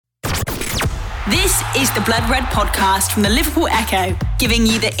This is the Blood Red podcast from the Liverpool Echo, giving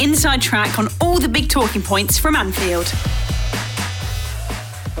you the inside track on all the big talking points from Anfield.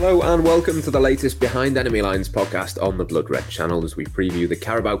 Hello and welcome to the latest Behind Enemy Lines podcast on the Blood Red channel as we preview the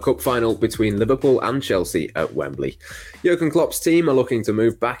Carabao Cup final between Liverpool and Chelsea at Wembley. Jurgen Klopp's team are looking to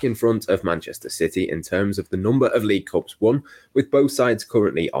move back in front of Manchester City in terms of the number of League Cups won, with both sides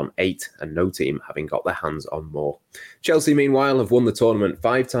currently on 8 and no team having got their hands on more. Chelsea, meanwhile, have won the tournament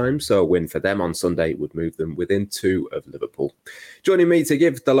 5 times, so a win for them on Sunday would move them within 2 of Liverpool. Joining me to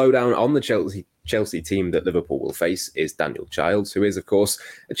give the lowdown on the Chelsea team that Liverpool will face is Daniel Childs, who is, of course,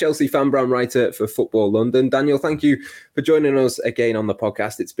 a Chelsea fan brand writer for Football London. Daniel, thank you for joining us again on the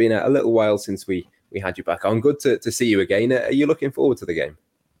podcast. It's been a little while since we had you back on. Good to see you again. Are you looking forward to the game?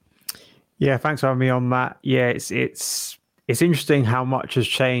 Yeah, thanks for having me on, Matt. Yeah, it's interesting how much has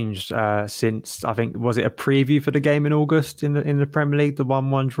changed since, I think, was it a preview for the game in August in the Premier League, the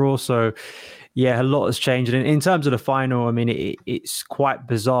 1-1 draw? So, yeah, a lot has changed. And in terms of the final, I mean, it's quite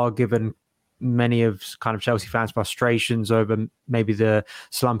bizarre given many of kind of Chelsea fans' frustrations over maybe the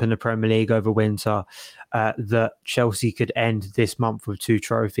slump in the Premier League over winter, that Chelsea could end this month with 2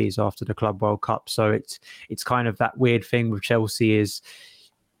 trophies after the Club World Cup. So it's kind of that weird thing with Chelsea is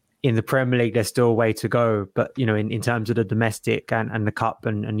in the Premier League, there's still a way to go. But, you know, in terms of the domestic and the Cup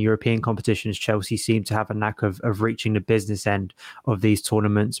and European competitions, Chelsea seem to have a knack of reaching the business end of these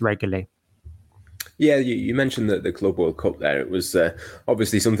tournaments regularly. Yeah, you mentioned the Club World Cup there. It was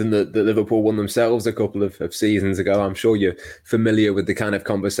obviously something that Liverpool won themselves a couple of seasons ago. I'm sure you're familiar with the kind of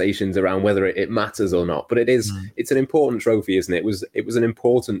conversations around whether it matters or not. But it's an important trophy, isn't it? It was an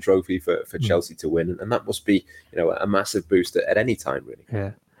important trophy for Chelsea to win. And that must be, a massive boost at any time, really.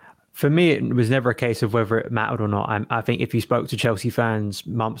 Yeah. For me, it was never a case of whether it mattered or not. I think if you spoke to Chelsea fans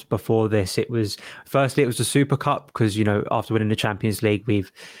months before this, it was the Super Cup because, after winning the Champions League,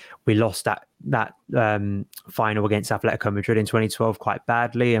 we lost that final against Atletico Madrid in 2012 quite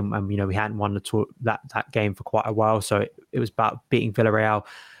badly, and we hadn't won that game for quite a while. So it was about beating Villarreal.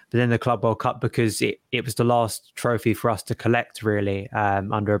 But then the Club World Cup, because it was the last trophy for us to collect really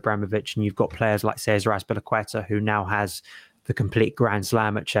under Abramovich, and you've got players like Cesar Azpilicueta who now has the complete Grand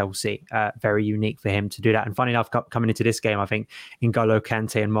Slam at Chelsea. Very unique for him to do that. And funny enough, coming into this game, I think N'Golo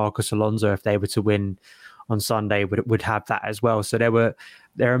Kante and Marcos Alonso, if they were to win on Sunday, would have that as well. So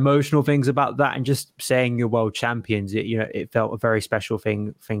there are emotional things about that, and just saying you're world champions, it felt a very special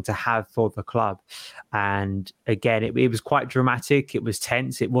thing to have for the club. And again, it was quite dramatic. It was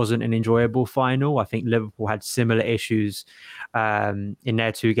tense. It wasn't an enjoyable final. I think Liverpool had similar issues in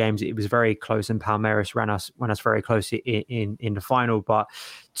their 2 games. It was very close, and Palmeiras ran us very close in the final. But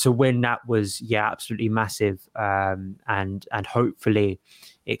to win that was absolutely massive, and hopefully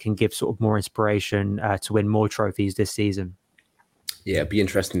it can give sort of more inspiration to win more trophies this season. Yeah, it'd be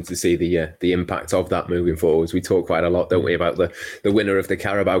interesting to see the impact of that moving forwards. We talk quite a lot, don't we, about the winner of the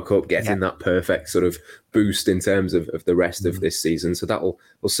Carabao Cup getting that perfect sort of boost in terms of the rest of this season. So that will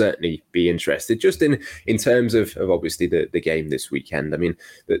certainly be interesting. Just in terms of obviously the game this weekend, I mean,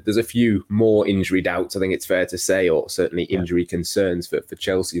 there's a few more injury doubts, I think it's fair to say, or certainly injury concerns for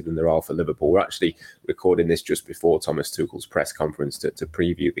Chelsea than there are for Liverpool. We're actually recording this just before Thomas Tuchel's press conference to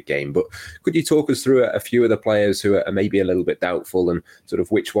preview the game. But could you talk us through a few of the players who are maybe a little bit doubtful and sort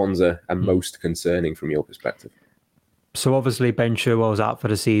of which ones are most concerning from your perspective? So obviously Ben Chilwell's out for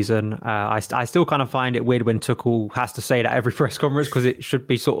the season. I still kind of find it weird when Tuchel has to say that every press conference, because it should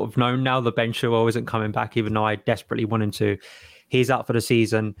be sort of known now that Ben Chilwell isn't coming back, even though I desperately want him to. He's out for the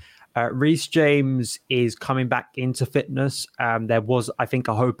season. Reece James is coming back into fitness. There was, I think,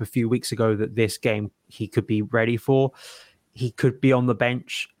 a hope a few weeks ago that this game he could be ready for. He could be on the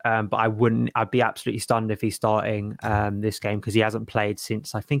bench, but I'd be absolutely stunned if he's starting this game, because he hasn't played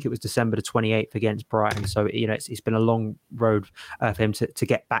since, I think it was December the 28th against Brighton. So, it's been a long road for him to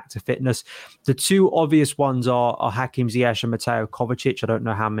get back to fitness. The 2 obvious ones are Hakim Ziyech and Mateo Kovacic. I don't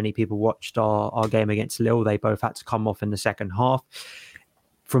know how many people watched our game against Lille. They both had to come off in the second half.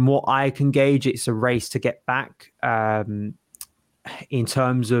 From what I can gauge, it's a race to get back. In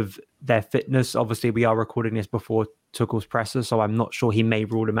terms of their fitness, obviously we are recording this before Tuchel's presser, so I'm not sure he may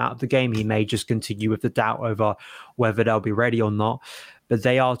rule them out of the game. He may just continue with the doubt over whether they'll be ready or not. But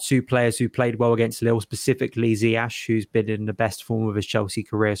they are 2 players who played well against Lille, specifically Ziyech, who's been in the best form of his Chelsea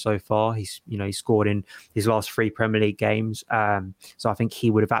career so far. He scored in his last 3 Premier League games. So I think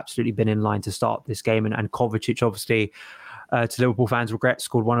he would have absolutely been in line to start this game. And Kovacic, obviously, to Liverpool fans' regret,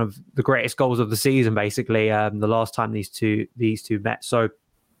 scored one of the greatest goals of the season, basically, the last time these two met. So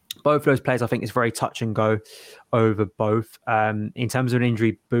both of those players, I think, is very touch and go over both. In terms of an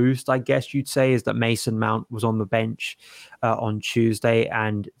injury boost, I guess you'd say, is that Mason Mount was on the bench on Tuesday,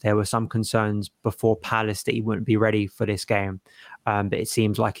 and there were some concerns before Palace that he wouldn't be ready for this game. But it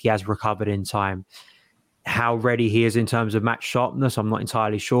seems like he has recovered in time. How ready he is in terms of match sharpness, I'm not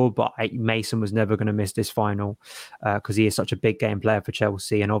entirely sure, but Mason was never going to miss this final because he is such a big game player for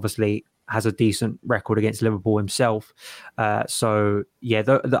Chelsea, and obviously has a decent record against Liverpool himself. So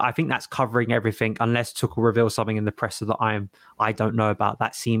yeah, I think that's covering everything, unless Tuchel reveals something in the presser that I don't know about.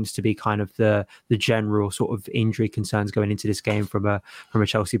 That seems to be kind of the general sort of injury concerns going into this game from a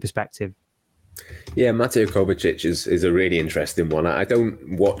Chelsea perspective. Yeah, Mateo Kovacic is a really interesting one. I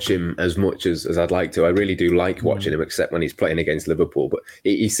don't watch him as much as I'd like to. I really do like watching him, except when he's playing against Liverpool. But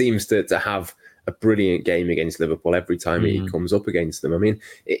he seems to have a brilliant game against Liverpool every time he comes up against them. I mean,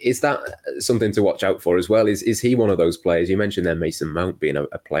 is that something to watch out for as well? Is he one of those players? You mentioned there Mason Mount being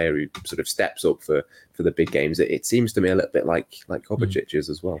a player who sort of steps up for the big games. It seems to me a little bit like Kovacic is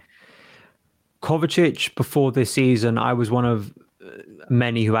as well. Kovacic, before this season, I was one of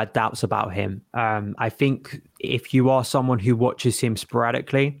many who had doubts about him. I think if you are someone who watches him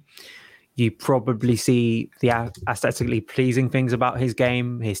sporadically, you probably see the aesthetically pleasing things about his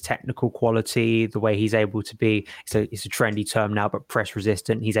game, his technical quality, the way he's able to be, it's a trendy term now, but press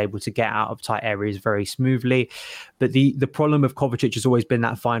resistant. He's able to get out of tight areas very smoothly. But the problem with Kovacic has always been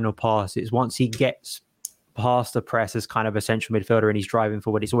that final pass. It's once he gets past the press as kind of a central midfielder and he's driving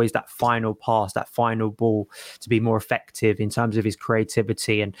forward, it's always that final pass, that final ball to be more effective in terms of his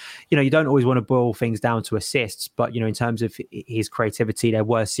creativity. And, you don't always want to boil things down to assists, but, in terms of his creativity, there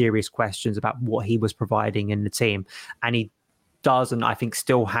were serious questions about what he was providing in the team. And he does, and I think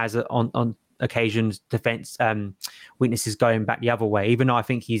still has on occasions, defense weaknesses going back the other way. Even though I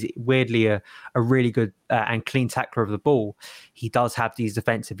think he's weirdly a really good and clean tackler of the ball, he does have these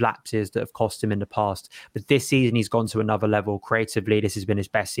defensive lapses that have cost him in the past. But this season, he's gone to another level. Creatively, this has been his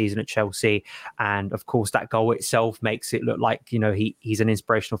best season at Chelsea. And of course, that goal itself makes it look like, he's an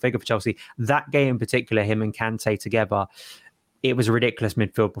inspirational figure for Chelsea. That game in particular, him and Kante together, it was a ridiculous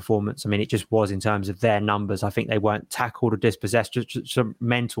midfield performance. I mean, it just was in terms of their numbers. I think they weren't tackled or dispossessed, just some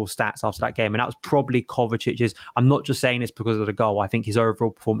mental stats after that game. And that was probably Kovacic's. I'm not just saying this because of the goal. I think his overall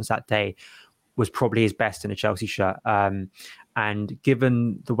performance that day was probably his best in a Chelsea shirt. And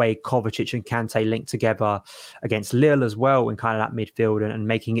given the way Kovacic and Kante linked together against Lille as well in kind of that midfield and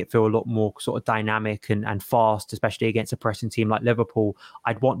making it feel a lot more sort of dynamic and fast, especially against a pressing team like Liverpool,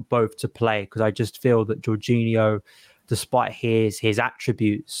 I'd want both to play because I just feel that Jorginho, despite his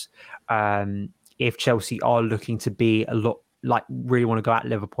attributes, if Chelsea are looking to be a lot like really want to go at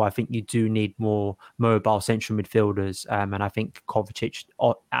Liverpool, I think you do need more mobile central midfielders. And I think Kovacic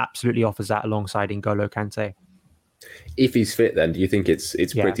absolutely offers that alongside N'Golo Kante. If he's fit, then do you think it's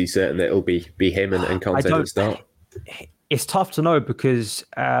pretty certain that it'll be him and Kante at the start? It's tough to know because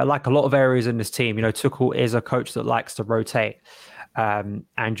like a lot of areas in this team, Tuchel is a coach that likes to rotate. And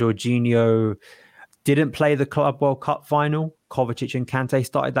Jorginho didn't play the Club World Cup final. Kovacic and Kante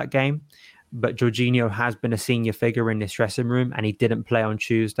started that game, but Jorginho has been a senior figure in this dressing room and he didn't play on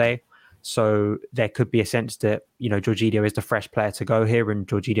Tuesday. So there could be a sense that, Jorginho is the fresh player to go here, and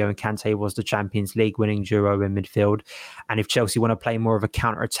Jorginho and Kante was the Champions League winning duo in midfield. And if Chelsea want to play more of a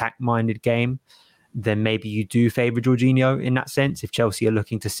counter-attack minded game, then maybe you do favour Jorginho in that sense. If Chelsea are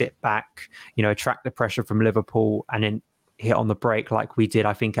looking to sit back, attract the pressure from Liverpool and then hit on the break like we did,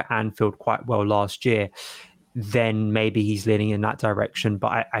 I think, at Anfield quite well last year, then maybe he's leaning in that direction.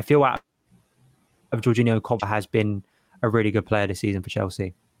 But I feel out of Jorginho, Kovacic has been a really good player this season for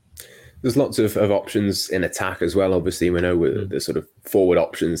Chelsea. There's lots of options in attack as well. Obviously, we know the sort of forward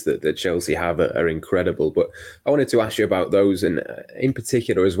options that Chelsea have are incredible. But I wanted to ask you about those, and in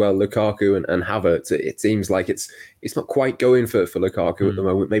particular as well, Lukaku and Havertz. It seems like it's not quite going for Lukaku at the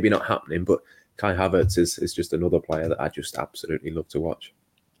moment. Maybe not happening, but Kai Havertz is just another player that I just absolutely love to watch.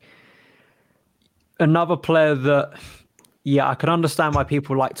 Another player that, I can understand why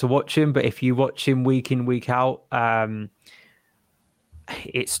people like to watch him, but if you watch him week in, week out,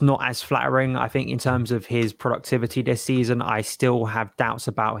 it's not as flattering. I think in terms of his productivity this season, I still have doubts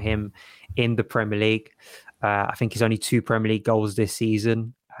about him in the Premier League. I think he's only 2 Premier League goals this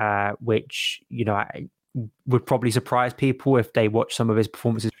season, which, would probably surprise people if they watch some of his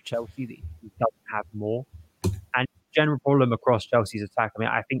performances for Chelsea, that he doesn't have more. And general problem across Chelsea's attack,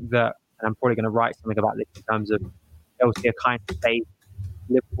 I think that, and I'm probably going to write something about this in terms of Chelsea are kind of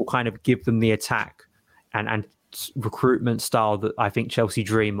Liverpool kind of give them the attack and recruitment style that I think Chelsea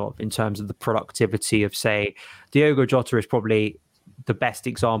dream of in terms of the productivity of, say, Diogo Jota is probably the best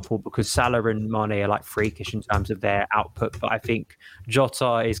example because Salah and Mane are like freakish in terms of their output. But I think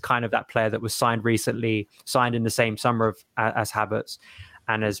Jota is kind of that player that was signed recently, signed in the same summer as Havertz,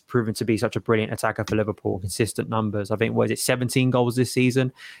 and has proven to be such a brilliant attacker for Liverpool. Consistent numbers. I think, 17 goals this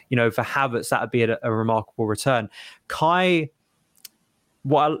season? For Havertz, that would be a remarkable return. Kai,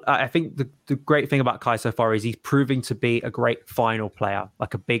 I think the great thing about Kai so far is he's proving to be a great final player,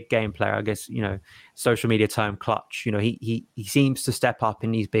 like a big game player. I guess, social media term clutch. He seems to step up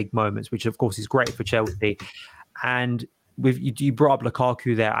in these big moments, which of course is great for Chelsea. And you brought up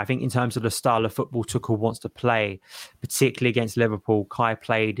Lukaku there. I think in terms of the style of football Tuchel wants to play, particularly against Liverpool, Kai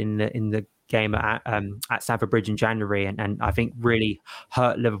played in the game at Stamford Bridge in January, and I think really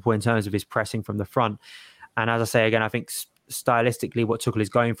hurt Liverpool in terms of his pressing from the front. And as I say again, I think stylistically what Tuchel is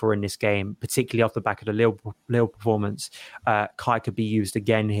going for in this game, particularly off the back of the Lille performance, Kai could be used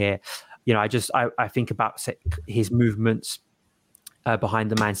again here. I think about his movements behind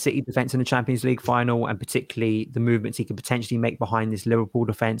the Man City defence in the Champions League final, and particularly the movements he could potentially make behind this Liverpool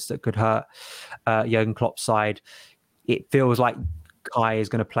defence that could hurt Jurgen Klopp's side. It feels like Kai is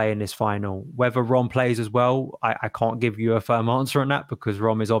going to play in this final. Whether Rom plays as well, I can't give you a firm answer on that because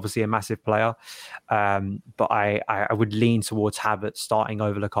Rom is obviously a massive player. But I would lean towards Havertz starting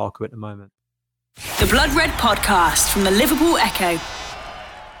over Lukaku at the moment. The Blood Red Podcast from the Liverpool Echo.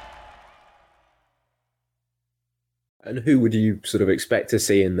 And who would you sort of expect to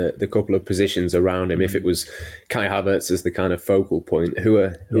see in the couple of positions around him if it was Kai Havertz as the kind of focal point? Who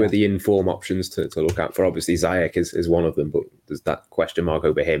are the in-form options to look at for? Obviously, Ziyech is one of them, but there's that question mark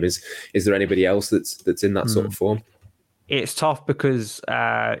over him. Is there anybody else that's in that sort of form? It's tough because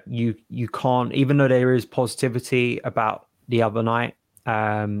you can't, even though there is positivity about the other night.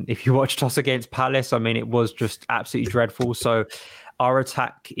 If you watched us against Palace, it was just absolutely dreadful. So our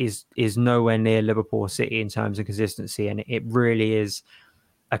attack is nowhere near Liverpool City in terms of consistency, and it really is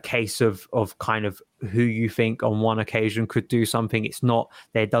a case of kind of who you think on one occasion could do something. It's not,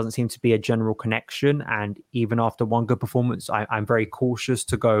 there doesn't seem to be a general connection, and even after one good performance, I'm very cautious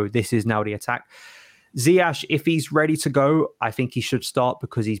to go, this is now the attack. Ziyech, if he's ready to go, I think he should start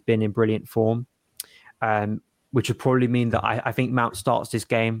because he's been in brilliant form, which would probably mean that I think Mount starts this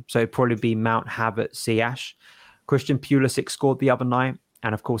game, so it'd probably be Mount, Havertz, Ziyech. Christian Pulisic scored the other night,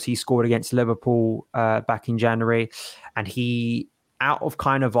 and of course he scored against Liverpool back in January. And he, out of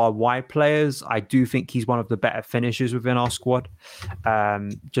kind of our wide players, I do think he's one of the better finishers within our squad.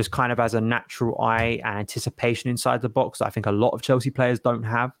 Just kind of as a natural eye and anticipation inside the box, I think a lot of Chelsea players don't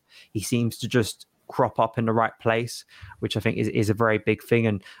have. He seems to just crop up in the right place, which I think is a very big thing.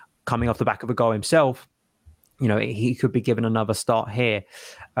 And coming off the back of a goal himself, he could be given another start here.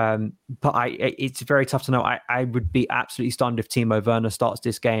 But it's very tough to know. I would be absolutely stunned if Timo Werner starts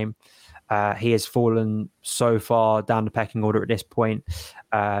this game. He has fallen so far down the pecking order at this point.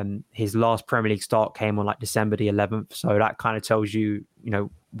 His last Premier League start came on December the 11th. So that kind of tells you,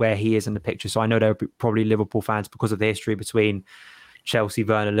 where he is in the picture. So I know there are probably Liverpool fans because of the history between Chelsea,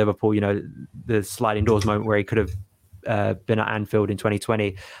 Werner, Liverpool, the sliding doors moment where he could have been at Anfield in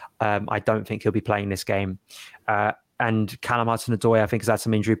 2020. I don't think he'll be playing this game. And Callum Hudson-Odoi, I think, has had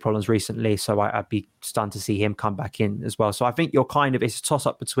some injury problems recently, so I'd be stunned to see him come back in as well. So I think it's a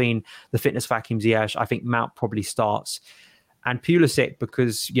toss-up between the fitness of Hakim Ziyech. I think Mount probably starts. And Pulisic,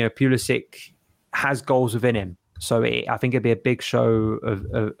 because, Pulisic has goals within him. So I think it'd be a big show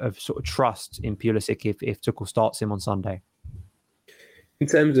of sort of trust in Pulisic if Tuchel starts him on Sunday. In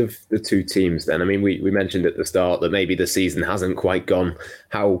terms of the two teams then, we mentioned at the start that maybe the season hasn't quite gone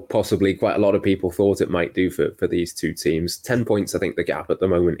how possibly quite a lot of people thought it might do for these two teams. 10 points, I think, the gap at the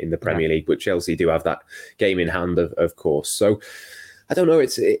moment in the Premier League, but Chelsea do have that game in hand, of course. So I don't know,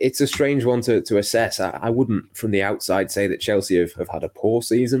 it's a strange one to assess. I wouldn't, from the outside, say that Chelsea have had a poor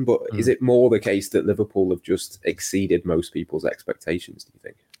season, but is it more the case that Liverpool have just exceeded most people's expectations, do you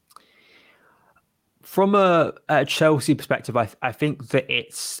think? From a Chelsea perspective, I think that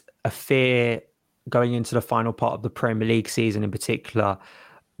it's a fear going into the final part of the Premier League season in particular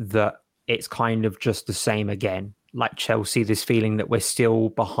that it's kind of just the same again. Like Chelsea, this feeling that we're still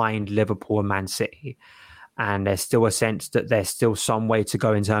behind Liverpool and Man City. And there's still a sense that there's still some way to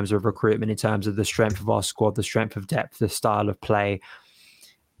go in terms of recruitment, in terms of the strength of our squad, the strength of depth, the style of play.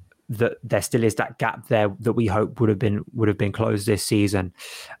 That there still is that gap there that we hope would have been closed this season.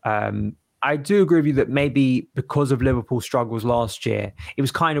 I do agree with you that maybe because of Liverpool's struggles last year, it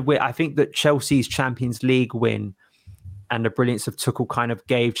was kind of weird. I think that Chelsea's Champions League win and the brilliance of Tuchel kind of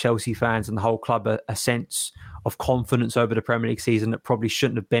gave Chelsea fans and the whole club a sense of confidence over the Premier League season that probably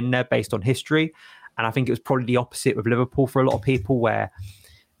shouldn't have been there based on history. And I think it was probably the opposite with Liverpool for a lot of people, where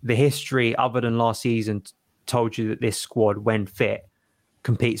the history other than last season told you that this squad, when fit,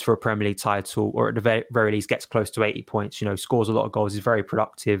 competes for a Premier League title, or at the very least gets close to 80 points, scores a lot of goals, is very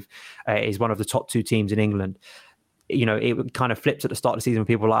productive, is one of the top 2 teams in England. It kind of flipped at the start of the season when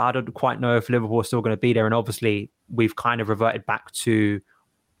people were like, I don't quite know if Liverpool are still going to be there. And obviously we've kind of reverted back to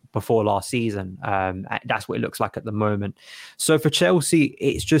before last season. That's what it looks like at the moment. So for Chelsea,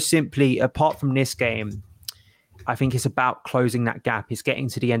 it's just simply, apart from this game, I think it's about closing that gap. It's getting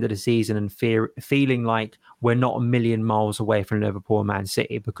to the end of the season and feeling like we're not a million miles away from Liverpool and Man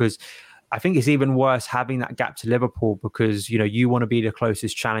City, because I think it's even worse having that gap to Liverpool, because, you want to be the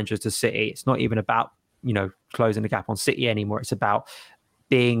closest challengers to City. It's not even about, closing the gap on City anymore. It's about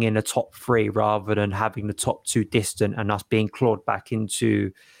being in the top 3 rather than having the top 2 distant and us being clawed back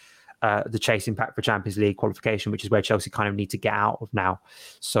into the chasing pack for Champions League qualification, which is where Chelsea kind of need to get out of now.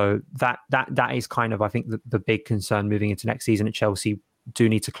 So that is kind of, I think, the big concern moving into next season. At Chelsea do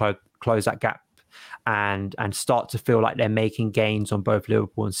need to close that gap and start to feel like they're making gains on both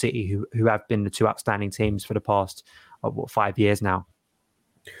Liverpool and City, who have been the 2 outstanding teams for the past 5 years now.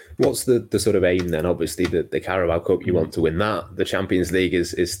 What's the sort of aim then? Obviously, the Carabao Cup, you want to win that. The Champions League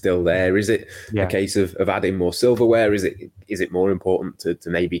is still there. Is it a case of adding more silverware? Is it more important to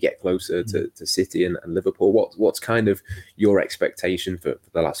maybe get closer to City and Liverpool? What's kind of your expectation for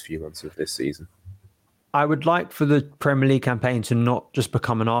the last few months of this season? I would like for the Premier League campaign to not just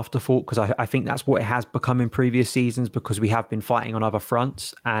become an afterthought, because I think that's what it has become in previous seasons, because we have been fighting on other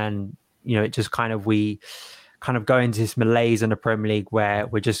fronts, and it just we go into this malaise in the Premier League where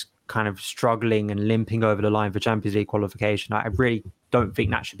we're just kind of struggling and limping over the line for Champions League qualification. I really don't think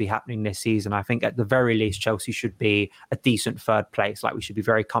that should be happening this season. I think at the very least, Chelsea should be a decent third place. Like, we should be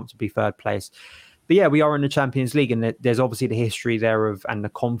very comfortably third place. But yeah, we are in the Champions League, and there's obviously the history there and the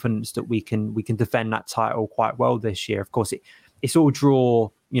confidence that we can defend that title quite well this year. Of course, it's all draw,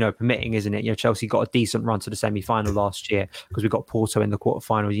 permitting, isn't it? Chelsea got a decent run to the semi-final last year because we got Porto in the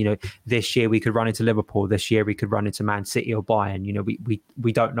quarterfinals. This year we could run into Liverpool. This year we could run into Man City or Bayern.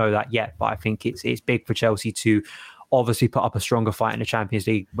 We don't know that yet, but I think it's big for Chelsea to obviously put up a stronger fight in the Champions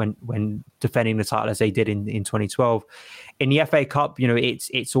League when defending the title as they did in 2012. In the FA Cup,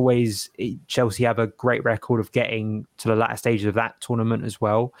 it's always Chelsea have a great record of getting to the latter stages of that tournament as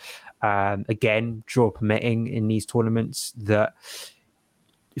well. Again, draw permitting in these tournaments, that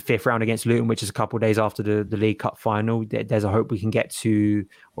 5th round against Luton, which is a couple of days after the League Cup final, there's a hope we can get to,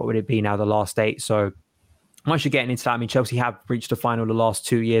 what would it be now, the last 8. So once you're getting into that, Chelsea have reached the final the last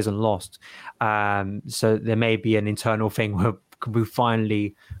 2 years and lost. So there may be an internal thing where we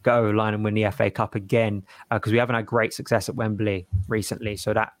finally go over the line and win the FA Cup again, because we haven't had great success at Wembley recently.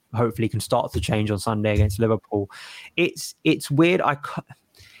 So that hopefully can start to change on Sunday against Liverpool. It's weird.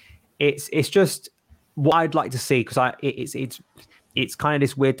 It's just what I'd like to see, because it's kind of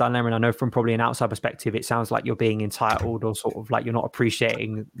this weird dilemma. And I know from probably an outside perspective, it sounds like you're being entitled, or sort of like you're not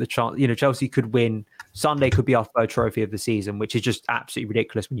appreciating the chance. Chelsea could win. Sunday could be our 3rd trophy of the season, which is just absolutely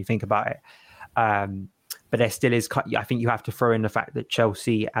ridiculous when you think about it. But there still is, I think you have to throw in the fact that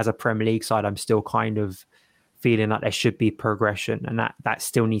Chelsea, as a Premier League side, I'm still kind of feeling like there should be progression, and that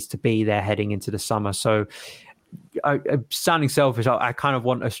still needs to be there heading into the summer. So sounding selfish, I kind of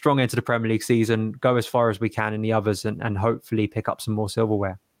want a strong end to the Premier League season, go as far as we can in the others, and hopefully pick up some more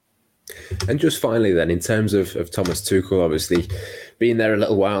silverware. And just finally then, in terms of Thomas Tuchel, obviously being there a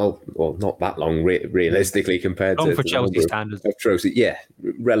little while, well, not that long realistically compared long to for Chelsea standards. Yeah,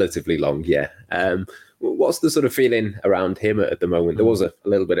 relatively long, yeah. What's the sort of feeling around him at the moment? There was a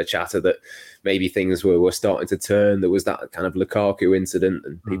little bit of chatter that maybe things were starting to turn. There was that kind of Lukaku incident,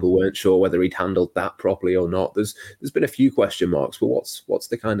 and people weren't sure whether he'd handled that properly or not. There's been a few question marks, but what's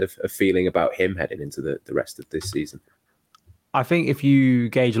the kind of feeling about him heading into the rest of this season? I think if you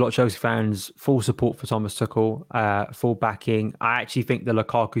gauge a lot of Chelsea fans, full support for Thomas Tuchel, full backing. I actually think the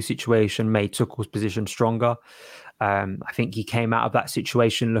Lukaku situation made Tuchel's position stronger. I think he came out of that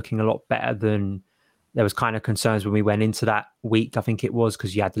situation looking a lot better than there was kind of concerns when we went into that week. I think it was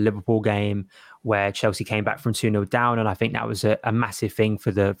because you had the Liverpool game where Chelsea came back from 2-0 down. And I think that was a massive thing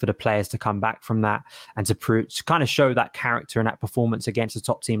for the players to come back from that and to kind of show that character and that performance against a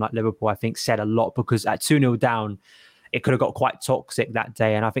top team like Liverpool, I think said a lot, because at 2-0 down, it could have got quite toxic that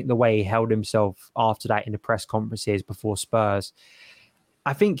day. And I think the way he held himself after that in the press conferences before Spurs,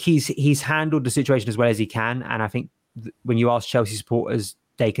 I think he's handled the situation as well as he can. And I think when you ask Chelsea supporters,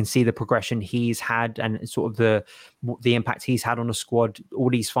 they can see the progression he's had and sort of the impact he's had on the squad. All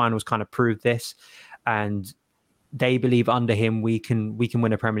these finals kind of prove this. And they believe under him, we can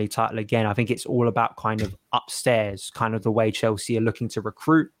win a Premier League title again. I think it's all about kind of upstairs, kind of the way Chelsea are looking to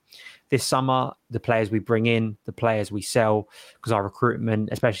recruit, this summer, the players we bring in, the players we sell, because our recruitment,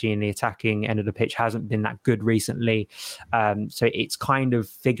 especially in the attacking end of the pitch, hasn't been that good recently. So it's kind of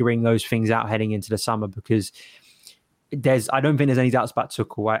figuring those things out heading into the summer, because I don't think there's any doubts about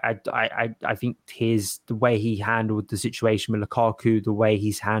Tuchel. I think the way he handled the situation with Lukaku, the way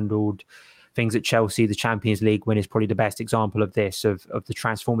he's handled things at Chelsea, the Champions League win is probably the best example of this, of the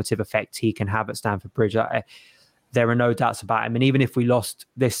transformative effect he can have at Stamford Bridge. There are no doubts about him. And even if we lost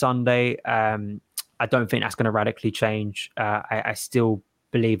this Sunday, I don't think that's going to radically change. I still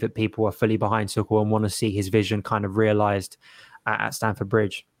believe that people are fully behind Tuchel and want to see his vision kind of realised at Stamford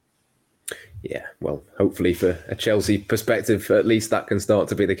Bridge. Yeah, well, hopefully for a Chelsea perspective, at least that can start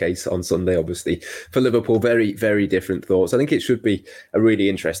to be the case on Sunday. Obviously, for Liverpool, very, very different thoughts. I think it should be a really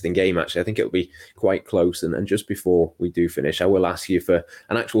interesting game, actually. I think it'll be quite close. And just before we do finish, I will ask you for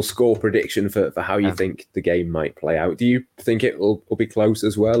an actual score prediction for how you think the game might play out. Do you think it will be close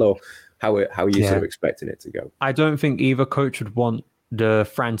as well, or how are you sort of expecting it to go? I don't think either coach would want the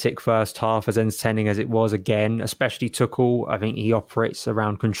frantic first half as entertaining as it was again, especially Tuchel. I think he operates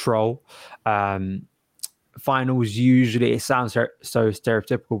around control. Finals usually, it sounds so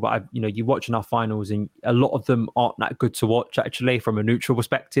stereotypical, but you watch enough finals and a lot of them aren't that good to watch actually from a neutral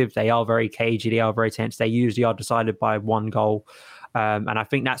perspective. They are very cagey, they are very tense. They usually are decided by one goal. And I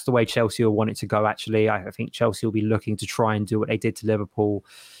think that's the way Chelsea will want it to go actually. I think Chelsea will be looking to try and do what they did to Liverpool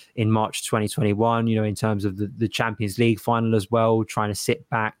in March 2021, in terms of the Champions League final as well, trying to sit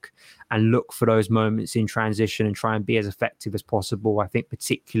back and look for those moments in transition and try and be as effective as possible. I think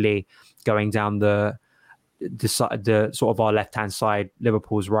particularly going down the sort of our left-hand side,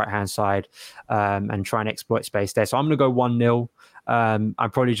 Liverpool's right-hand side, and try and exploit space there. So I'm going to go 1-0.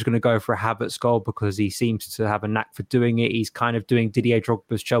 I'm probably just going to go for a Havertz goal because he seems to have a knack for doing it. He's kind of doing Didier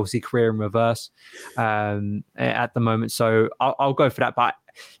Drogba's Chelsea career in reverse at the moment. So I'll go for that. But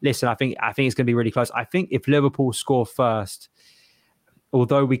listen, I think it's going to be really close. I think if Liverpool score first,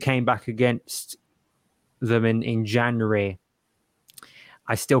 although we came back against them in January,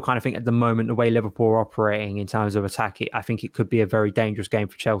 I still kind of think at the moment, the way Liverpool are operating in terms of attack, I think it could be a very dangerous game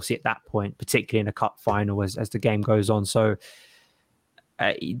for Chelsea at that point, particularly in a cup final as the game goes on. So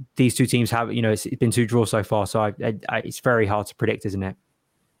these two teams have, it's been 2 draws so far. So it's very hard to predict, isn't it?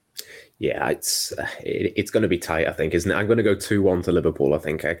 Yeah, it's going to be tight, I think, isn't it? I'm going to go 2-1 to Liverpool. I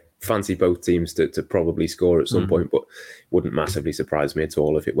think I fancy both teams to probably score at some point, but wouldn't massively surprise me at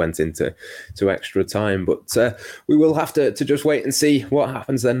all if it went into extra time. But we will have to just wait and see what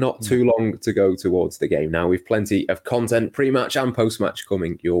happens. They're not too long to go towards the game now. We've plenty of content, pre-match and post-match,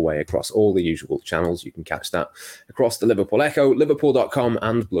 coming your way across all the usual channels. You can catch that across the Liverpool Echo, Liverpool.com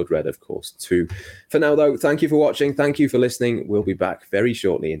and Blood Red, of course, too. For now, though, thank you for watching. Thank you for listening. We'll be back very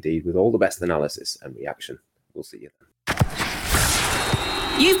shortly indeed with all the best analysis and reaction. We'll see you then.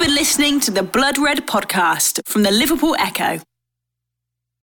 You've been listening to the Blood Red podcast from the Liverpool Echo.